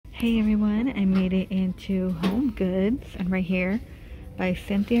Hey everyone, I made it into Homegoods, and right here by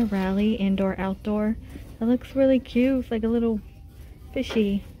Cynthia Raleigh Indoor Outdoor. It looks really cute. It's like a little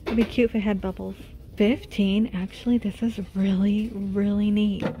fishy. It'd be cute if it had bubbles. 15. Actually, this is really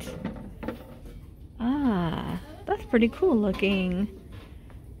neat. Ah, that's pretty cool looking.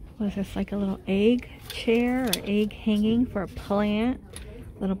 What is this, like a little egg chair or egg hanging for a plant?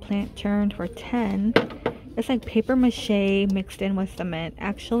 Little plant turned for 10. It's like paper mache mixed in with cement.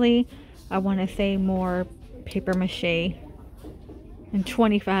 Actually, I want to say more paper mache. And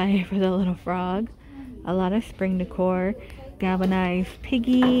 25 for the little frog. A lot of spring decor. Galvanized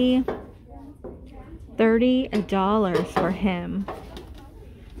piggy. $30 for him.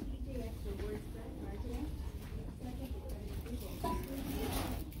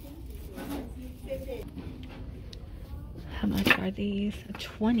 How much are these?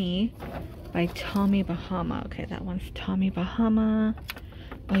 20 by Tommy Bahama. Okay, that one's Tommy Bahama.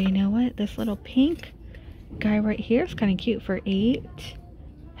 Oh, you know what? This little pink guy right here is kind of cute for 8.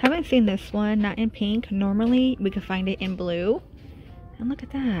 Haven't seen this one, not in pink. Normally, we could find it in blue. And look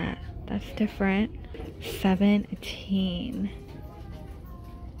at that. That's different. 17.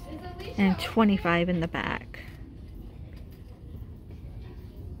 And 25 in the back.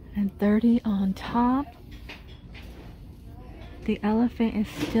 And 30 on top. The elephant is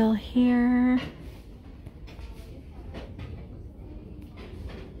still here.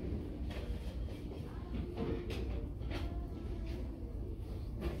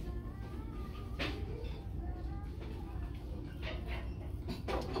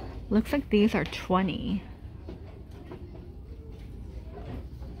 Looks like these are 20.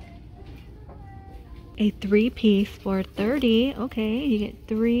 A 3-piece for 30. Okay, you get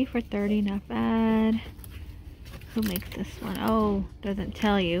 3 for 30, not bad. Who makes this one? Oh, doesn't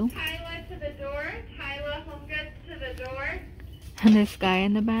tell you. Tyler to the door. Tyler Homegoods to the door. And this guy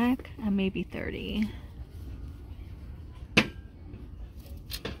in the back, maybe 30.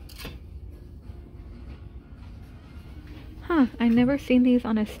 Huh, I've never seen these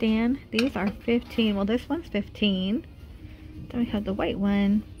on a stand. These are 15. Well, this one's 15. Then we have the white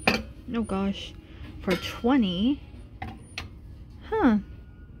one. Oh gosh, for 20. Huh.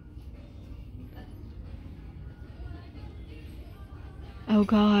 Oh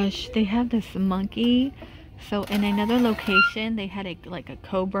gosh, they have this monkey. So in another location, they had like a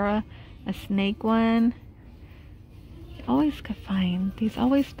cobra, a snake one. Always could find. These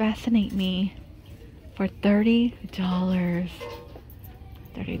always fascinate me. For $30.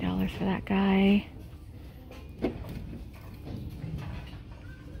 $30 for that guy.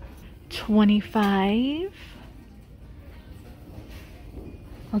 25.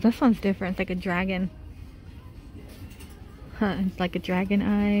 Oh, this one's different. It's like a dragon. Huh, it's like a dragon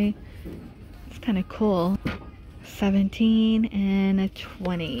eye. It's kind of cool. 17 and a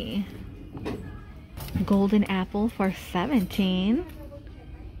 20. Golden apple for 17.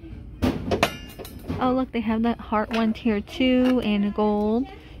 Oh, look, they have that heart one here too, and gold.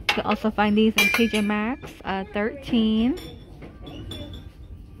 You can also find these in TJ Maxx. 13.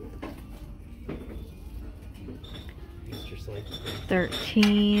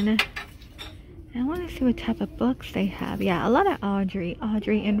 $13. I want to see what type of books they have. Yeah, a lot of Audrey.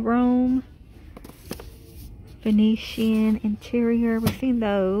 Audrey in Rome. Venetian interior. We've seen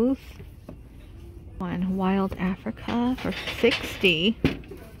those. One, Wild Africa for 60.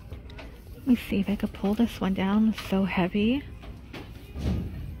 Let me see if I could pull this one down. It's so heavy.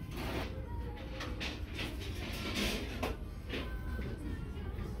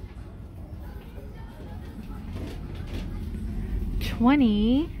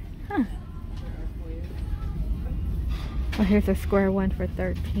 $20. Huh. Oh, here's a square one for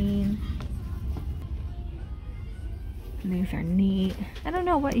 13. And these are neat. I don't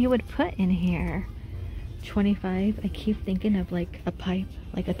know what you would put in here. 25. I keep thinking of like a pipe,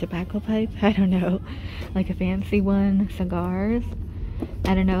 like a tobacco pipe. I don't know, like a fancy one. Cigars.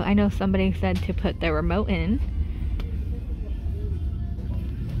 I don't know. I know somebody said to put the remote in.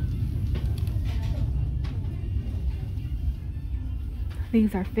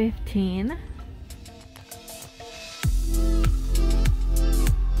 These are 15.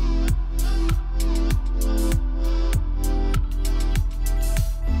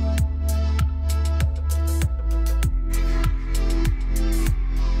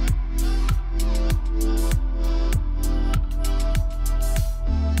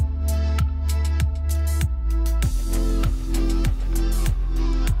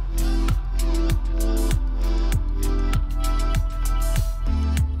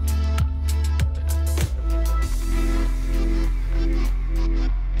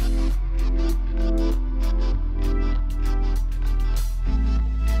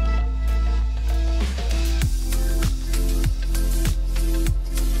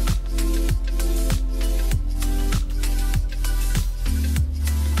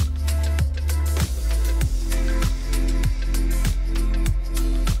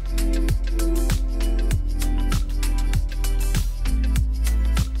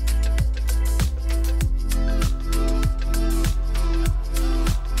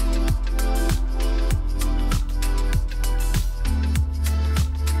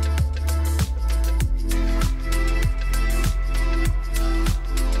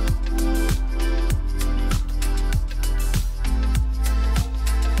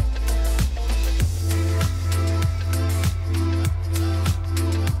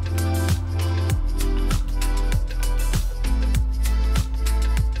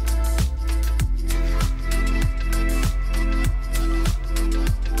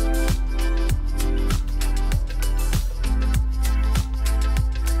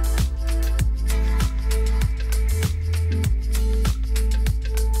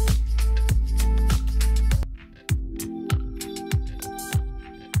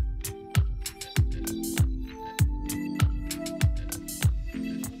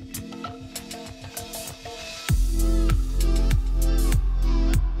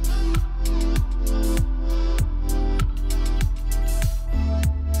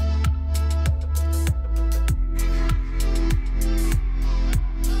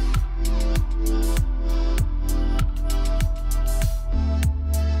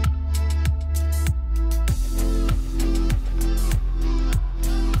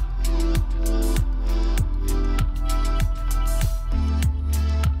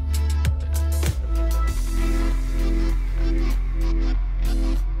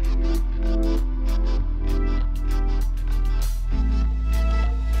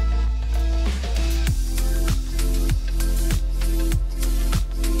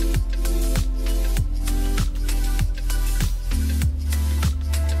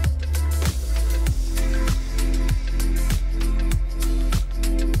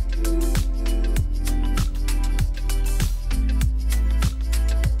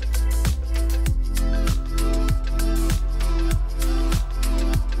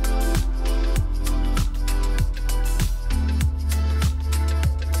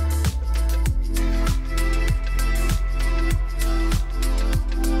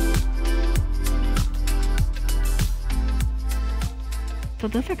 So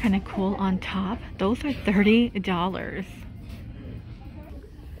those are kind of cool on top. Those are $30.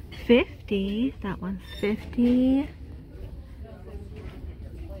 50. That one's 50.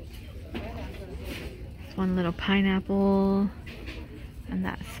 This one little pineapple. And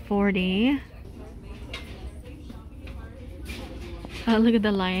that's 40. Oh, look at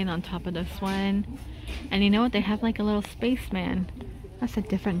the lion on top of this one. And you know what? They have like a little spaceman. That's a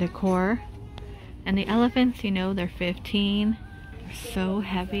different decor. And the elephants, you know, they're 15. They're so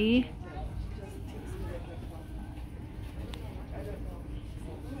heavy.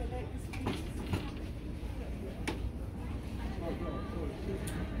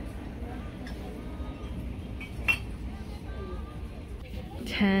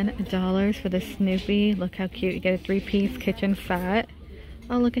 $10 for the Snoopy. Look how cute. You get a 3-piece kitchen set.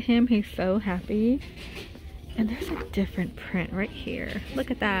 Oh, look at him. He's so happy. And there's a different print right here.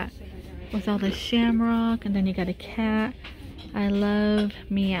 Look at that. With all the shamrock. And then you got a cat. I love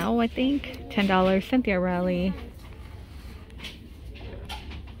Meow, I think. $10. Cynthia Raleigh.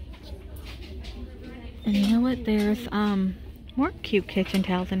 And you know what? There's more cute kitchen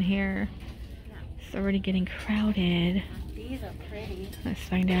towels in here. It's already getting crowded. These are pretty. Let's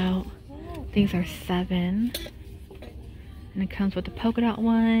find out. These are $7. And it comes with the polka dot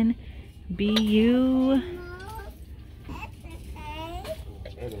one. BU.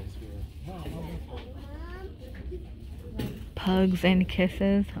 Pugs and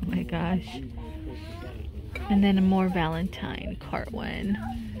kisses. Oh my gosh. And then a more Valentine cart one.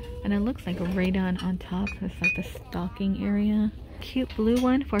 And it looks like a Rae Dunn on top. It's like the stocking area. Cute blue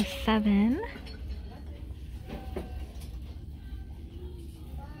one for $7.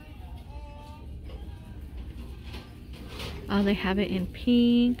 Oh, they have it in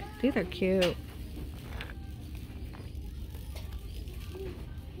pink. These are cute.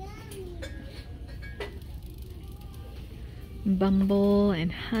 Bumble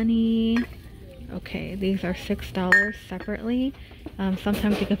and honey. Okay, these are $6 separately.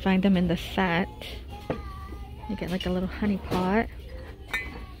 Sometimes you can find them in the set. You get like a little honey pot.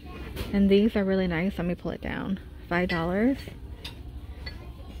 And these are really nice. Let me pull it down. $5.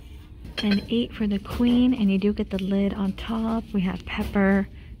 And 8 for the queen, and you do get the lid on top. We have pepper,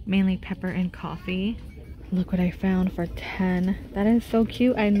 mainly pepper and coffee. Look what I found for 10. That is so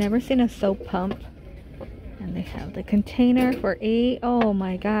cute. I've never seen a soap pump. And they have the container for 8. Oh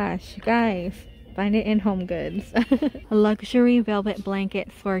my gosh, you guys, find it in Homegoods. Luxury velvet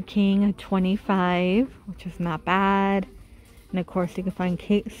blankets for a king, 25, which is not bad. And of course you can find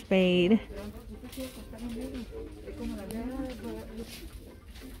Kate Spade.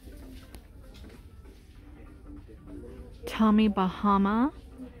 Tommy Bahama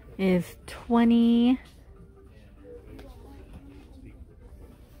is 20.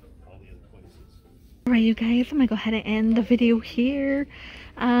 Alright you guys, I'm gonna go ahead and end the video here.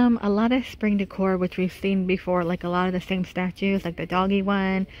 A lot of spring decor which we've seen before, like a lot of the same statues, like the doggy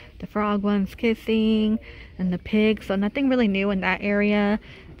one, the frog one's kissing, and the pig, so nothing really new in that area.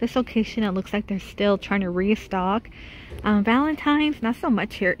 This location, it looks like they're still trying to restock. Valentine's, not so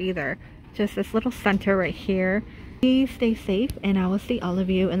much here either, just this little center right here. Please stay safe, and I will see all of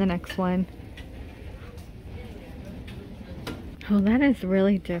you in the next one. Oh, that is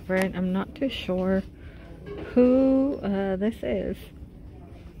really different. I'm not too sure who this is.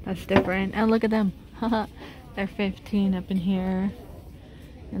 That's different. And look at them. They're 15 up in here.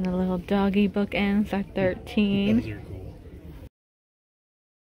 And the little doggy bookends are 13.